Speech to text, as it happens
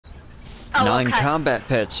Oh, Non-combat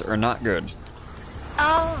pets are not good.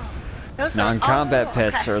 Oh. Those Non-combat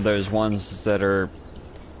pets are those ones that are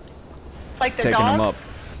like the taking dogs? them up.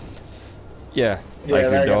 Yeah, Yeah, like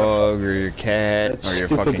your they're gonna dog or your cat that or your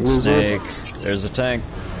stupid fucking loser. snake. There's a tank.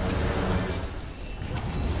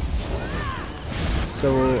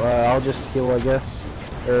 So I'll just heal, I guess.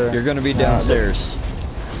 Or, You're gonna be downstairs.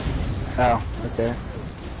 Oh, okay.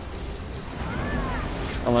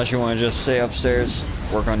 Unless you want to just stay upstairs,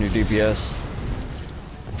 work on your DPS.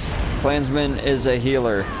 Klansman is a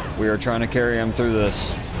healer. We are trying to carry him through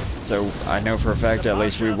this. So I know for a fact at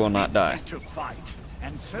least we will not die.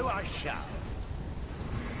 And so I shall.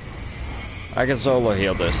 I can solo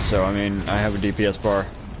heal this, so I mean, I have a DPS bar.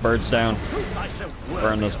 Bird's down.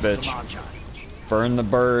 Burn this bitch. Burn the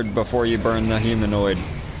bird before you burn the humanoid.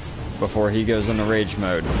 Before he goes into rage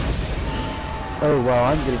mode. Oh wow,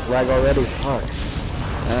 I'm getting lag already. Fuck.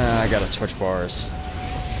 I gotta switch bars.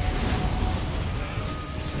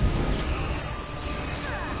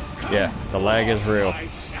 Yeah, the lag is real.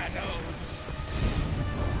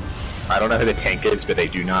 I don't know who the tank is, but they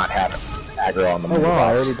do not have aggro on the Oh wow,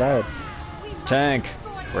 I boss. already died. Tank,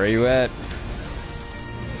 where you at?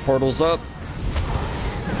 Portal's up.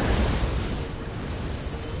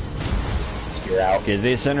 Spear out. Get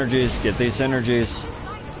these synergies, get these synergies.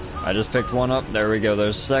 I just picked one up. There we go.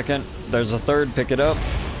 There's a second. There's a third. Pick it up.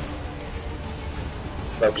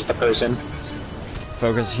 Focus the person.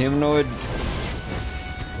 Focus humanoid.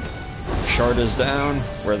 Shard is down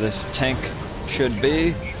where the tank should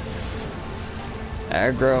be.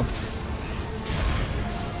 Aggro.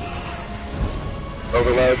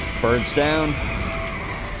 Overload. Bird's down.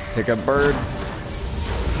 Pick up bird.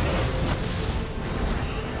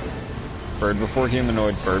 Bird before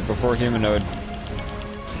humanoid. Bird before humanoid.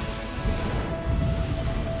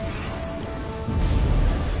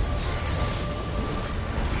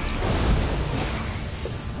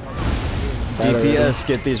 DPS,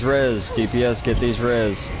 get these res. DPS, get these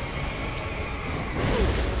res.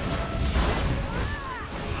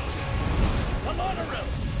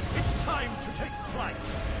 It's time to take flight.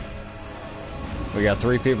 We got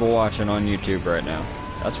 3 people watching on YouTube right now.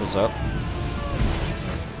 That's what's up.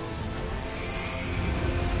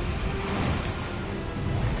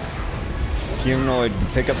 Humanoid,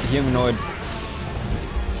 pick up the humanoid.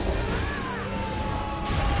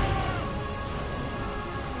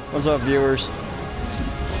 What's up, viewers?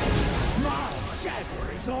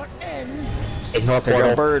 Ignore Pick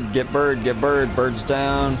portal. up bird, get bird, get bird. Bird's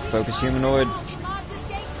down. Focus humanoid.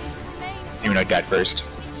 Humanoid died first.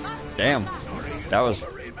 Damn.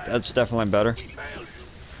 That's definitely better.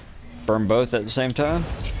 Burn both at the same time?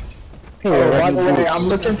 Oh, By the way, I'm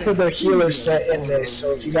looking for the healer set in this,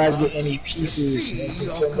 so if you guys get any pieces and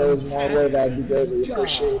can send those my way, that'd be greatly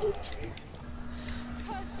appreciated.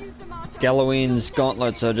 Galloween's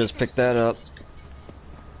gauntlets, I just picked that up.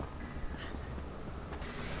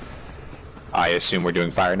 I assume we're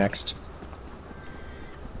doing fire next.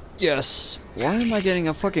 Yes. Why am I getting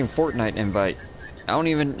a fucking Fortnite invite? I don't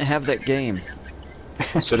even have that game.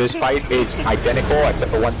 So this fight is identical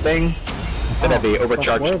except for one thing. Instead of a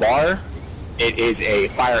overcharged bar, it is a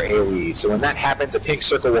fire AoE. So when that happens, a pink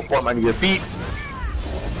circle will form under your feet.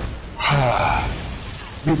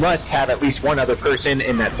 You must have at least one other person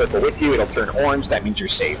in that circle with you. It'll turn orange. That means you're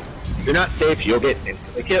safe. If you're not safe, you'll get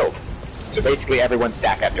instantly killed. So basically, everyone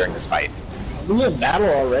stack up during this fight. Are we in battle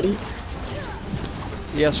already?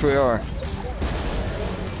 Yes, we are.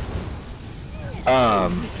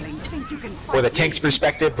 For the tank's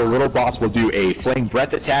perspective, the little boss will do a flame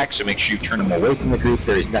breath attack, so make sure you turn him away from the group.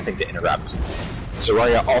 There is nothing to interrupt.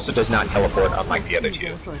 Soraya also does not teleport, unlike the other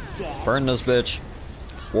two. Burn this bitch.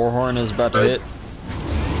 Warhorn is about to hit.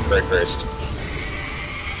 Bird first.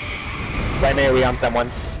 Flame AoE on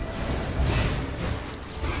someone.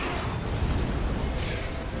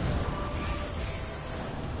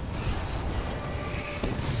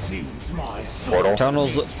 Portal.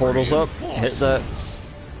 Portal's up. Hit that.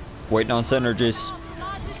 Waiting on synergies.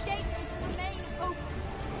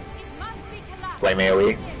 Flame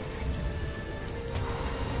AoE.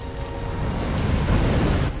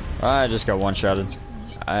 I just got one-shotted.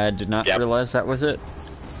 I did not realize that was it.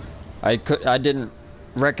 I didn't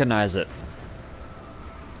recognize it.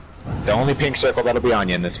 The only pink circle that'll be on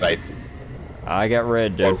you in this fight. I got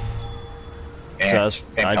red, dude.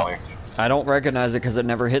 Same color. I don't recognize it because it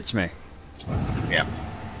never hits me. Yeah.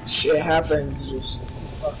 Shit happens, just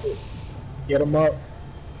fuck it. Get them up.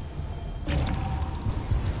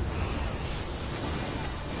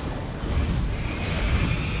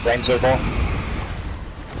 Flame circle.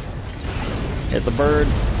 Hit the bird.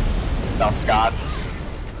 It's on Scott.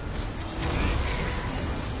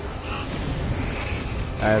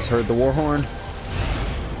 Has heard the war horn.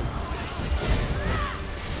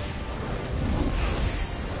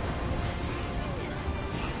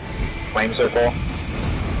 Flame circle.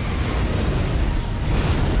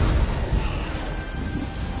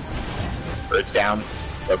 Birds down.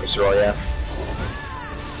 Focus Aurelia.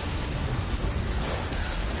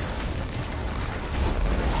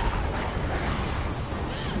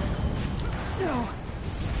 No.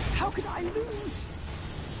 How could I lose?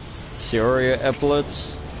 Sioria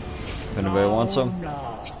epaulets. If anybody wants them.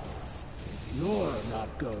 No. You're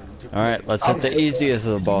not going to. Alright, let's hit the easiest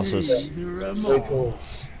of the bosses. Wait till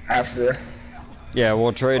after. Yeah,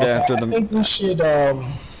 we'll trade after I the... think we should.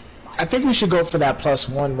 I think we should go for that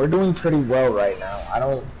 +1. We're doing pretty well right now. I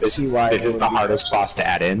don't see why. This is the hardest boss to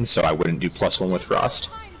add in, so I wouldn't do +1 with Frost.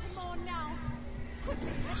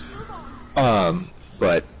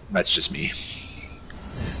 But that's just me.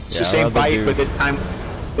 So Yeah, same I'd rather fight, do- but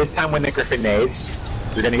this time when the Griffin neighs,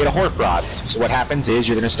 you're gonna get a Hoarfrost. So what happens is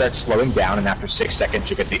you're gonna start slowing down, and after 6 seconds,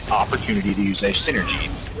 you get the opportunity to use a synergy,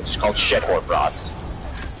 which is called Shed Hoarfrost.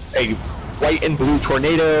 A white and blue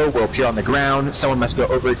tornado will appear on the ground. Someone must go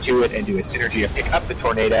over to it and do a synergy of pick up the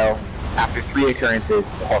tornado. After 3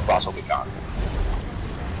 occurrences, the Hoarfrost will be gone.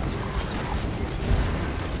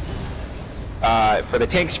 For the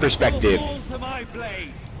tank's perspective,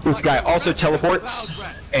 this guy also teleports,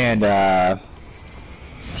 and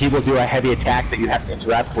he will do a heavy attack that you have to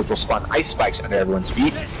interrupt, which will spawn ice spikes under everyone's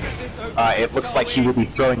feet. It looks like he will be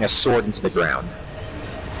throwing a sword into the ground.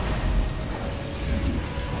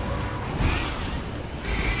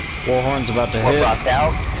 Warhorn's about to hit. Hoarfrost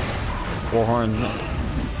out. Warhorn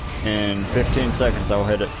in 15 seconds. I'll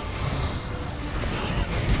hit it.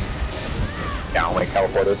 Downway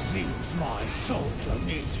teleporter. Seems my soldier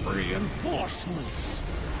needs reinforcements.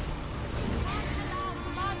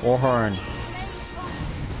 Warhorn.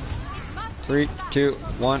 3, 2,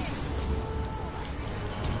 1.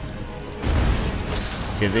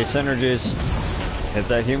 Get these synergies. Hit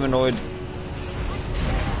that humanoid.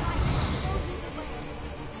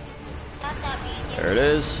 There it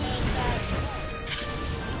is.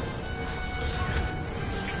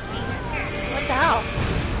 What the hell?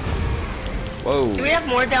 Whoa. Do we have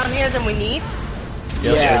more down here than we need?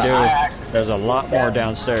 Yes, Yes. we do. There's a lot more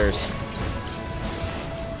downstairs.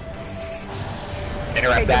 Okay,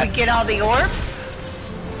 Interrupt did that. we get all the orbs?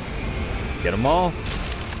 Get them all.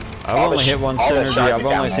 I've All the only hit one all the synergy. shards I've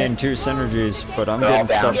are only down seen 2 synergies, but I'm They're all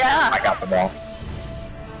getting down. stuff. Yeah. I got them all.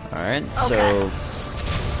 Alright, Okay. so...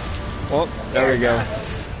 Oh, there we go.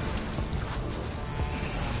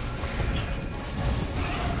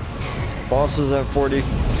 Boss is at 40%.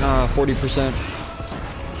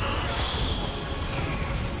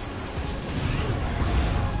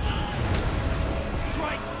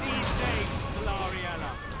 Strike these days,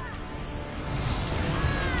 Gloriella.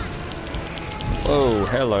 Whoa,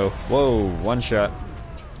 hello. Whoa, one shot.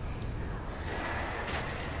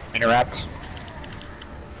 Interrupt.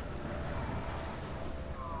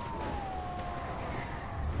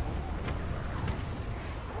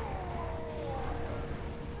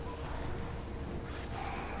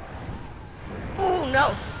 Oh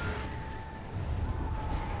no.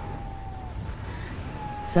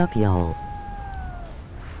 Sup y'all.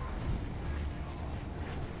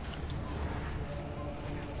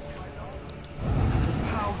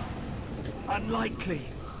 How unlikely.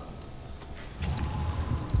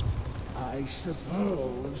 I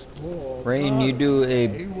suppose poor Rain, you do a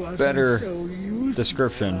Barney wasn't better so useful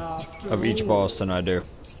description after of each all. boss than I do.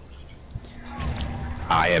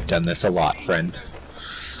 I have done this a lot, friend.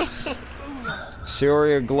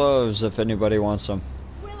 Sioria gloves, if anybody wants them.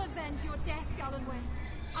 We'll avenge your death, Gullenwen.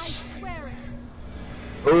 I swear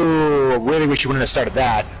it. Ooh, really wish you wouldn't have started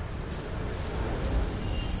that.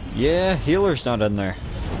 Yeah, healer's not in there.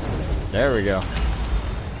 There we go.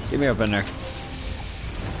 Get me up in there.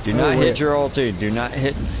 Do not hit your ulti. Do not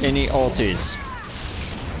hit any ultis.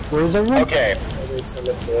 Where's everyone? Okay,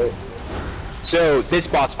 so this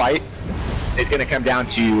boss fight is going to come down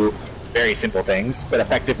to very simple things, but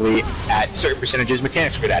effectively, at certain percentages,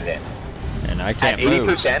 mechanics are good at it. And I At can't move.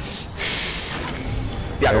 80%,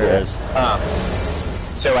 yeah, There it cool. is.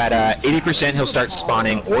 So at 80%, he'll start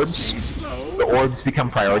spawning orbs. The orbs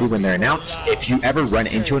become priority when they're announced. If you ever run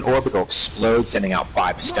into an orb, it'll explode, sending out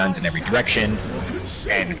 5 stuns in every direction,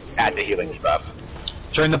 and add the healing debuff.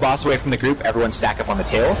 Turn the boss away from the group, everyone stack up on the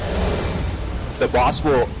tail. The boss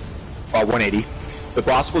will, 180. The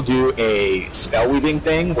boss will do a spell weaving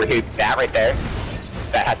thing where that right there,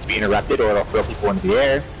 that has to be interrupted or it'll throw people into the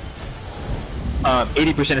air.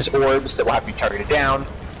 80% is orbs that will have to be targeted down.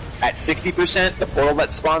 At 60%, the portal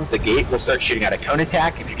that spawns the gate will start shooting out a cone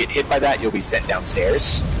attack. If you get hit by that, you'll be sent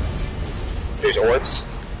downstairs. There's orbs.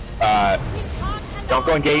 Don't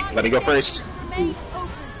go in gate. Let me go first. Remain open.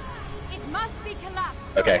 It must be collapsed.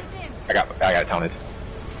 Okay. from within. I got it taunted.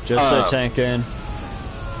 Just a tank in.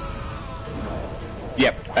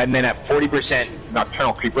 Yep. And then at 40%,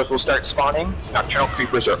 nocturnal creepers will start spawning. Nocturnal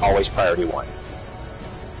creepers are always priority 1.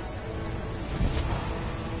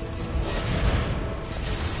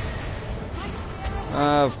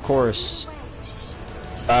 Of course.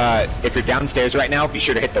 If you're downstairs right now, be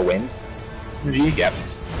sure to hit the wind. Yep.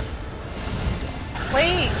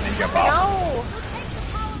 Wait. And jump off. No.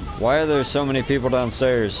 Why are there so many people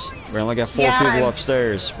downstairs? We only got 4 Yeah, people I'm-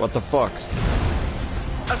 upstairs. What the fuck?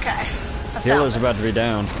 Okay. I Healer's found about to be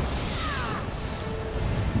down.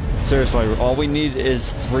 Seriously, all we need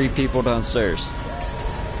is 3 people downstairs.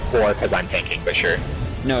 4 because I'm tanking, but sure.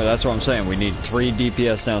 No, that's what I'm saying. We need 3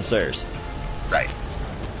 DPS downstairs. Right.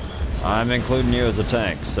 I'm including you as a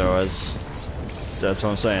tank, so that's what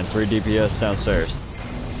I'm saying. 3 DPS downstairs.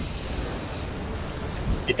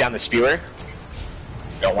 Get down the spewer.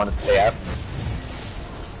 Don't want it to stay up.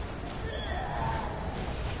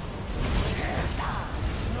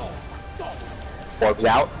 Orbs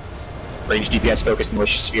out. Range DPS focus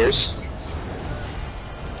malicious spheres.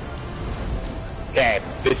 Okay,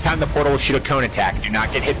 this time the portal will shoot a cone attack. Do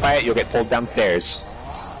not get hit by it, you'll get pulled downstairs.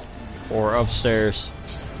 Or upstairs.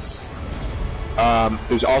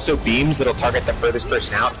 There's also beams that'll target the furthest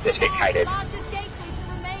person out. Just get kited. Largest gateway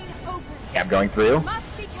to remain open. Okay, I'm going through.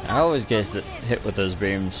 Must be collapsed. I always get hit with those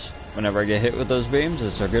beams. Whenever I get hit with those beams,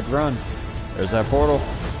 it's a good run. There's that portal.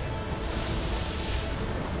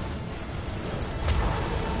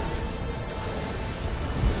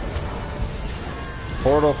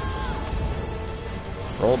 Portal.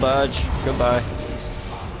 Roll dodge. Goodbye.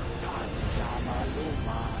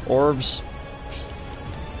 Orbs.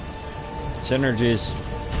 Synergies.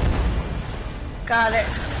 Got it.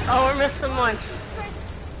 Oh, we're missing one.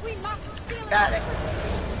 We must seal it. Got it.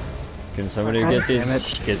 Can somebody get these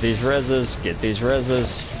reses? Get these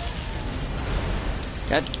reses.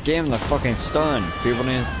 God damn the fucking stun. People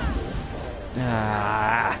need.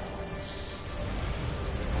 Ah.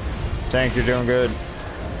 Tank, you're doing good.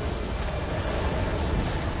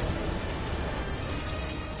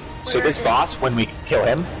 So this boss, when we kill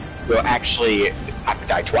him, will actually have to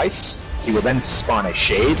die twice. He will then spawn a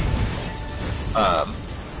shade.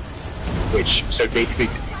 So basically,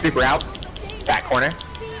 creeper out, back corner.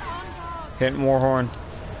 Be on guard. Hitting Warhorn.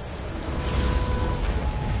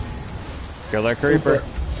 Kill that creeper.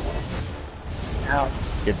 Out.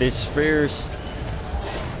 Get these spears.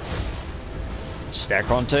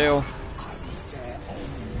 Stack on tail.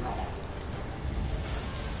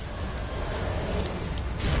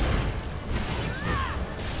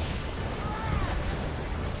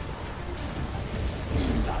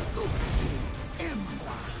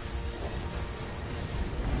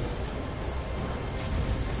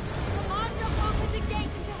 Commander, open the gate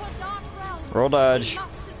into her dark realm. Roll dodge. We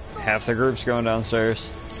must destroy Half the group's going downstairs.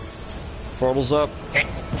 Portal's up. Tank.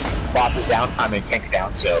 Boss is down. I mean, tank's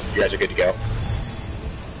down, so you guys are good to go.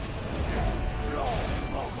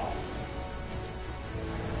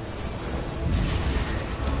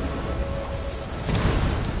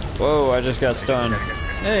 Whoa, I just got stunned.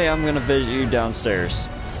 Hey, I'm gonna visit you downstairs. Here,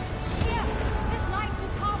 this light will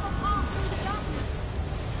carve a path through the darkness.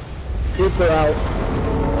 Creeper out.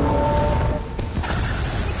 The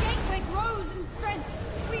gateway grows in strength.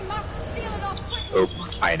 We must seal it off quickly. Oh,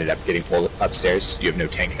 I ended up getting pulled upstairs. You have no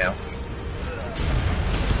tank now.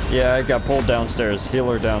 Yeah, I got pulled downstairs.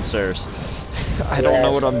 Healer downstairs. I don't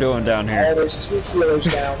know what I'm doing down Oh, here. there's 2 healers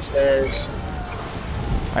downstairs.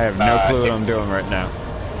 I have no clue what I'm doing right now.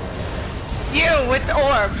 You with the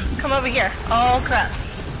orb. Come over here. Oh crap.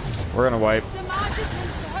 We're gonna wipe. The Marge's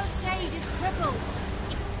link to her shade is crippled.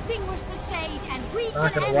 Extinguish the shade and we I'm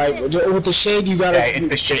not can gonna end wipe. it. With the shade, you gotta. Okay,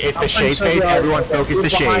 it's the I'll shade find phase. somebody Everyone else. focus the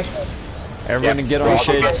Move shade. behind him. Everyone Yep, get we're on all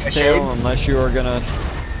Shade's against the tail shade. unless you are gonna...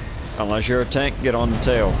 Unless you're a tank, get on the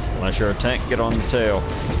tail. Unless you're a tank, get on the tail.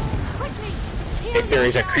 Quickly, heal If there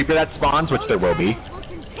is a yourself. creeper that spawns, which there will be, Will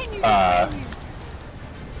continue to defend you.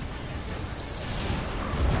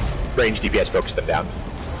 range DPS focus them down.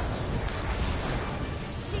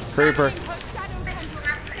 Creeper. Her shadow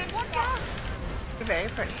tendrils. Watch out. You're very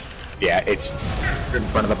pretty. Yeah, it's in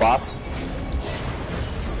front of the boss.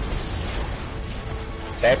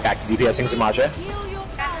 Okay, back to DPSing Zamaja. Heal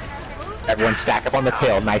yourself. Everyone stack up on the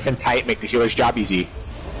tail, nice and tight, make the healer's job easy.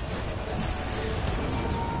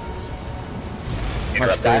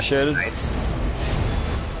 Interrupt that. appreciated. Nice.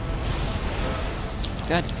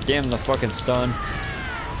 God damn the fucking stun.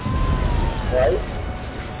 Right?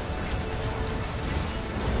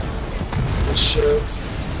 Good shit.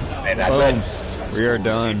 And that's Boom. it. We are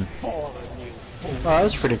done. Oh, that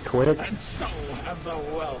was pretty quick.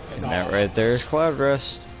 And that right there is Cloud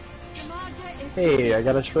Rest. Hey, I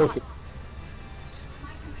got a trophy.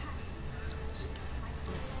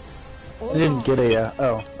 I didn't get a,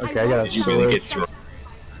 oh, okay, I got a Did you really sword. get through?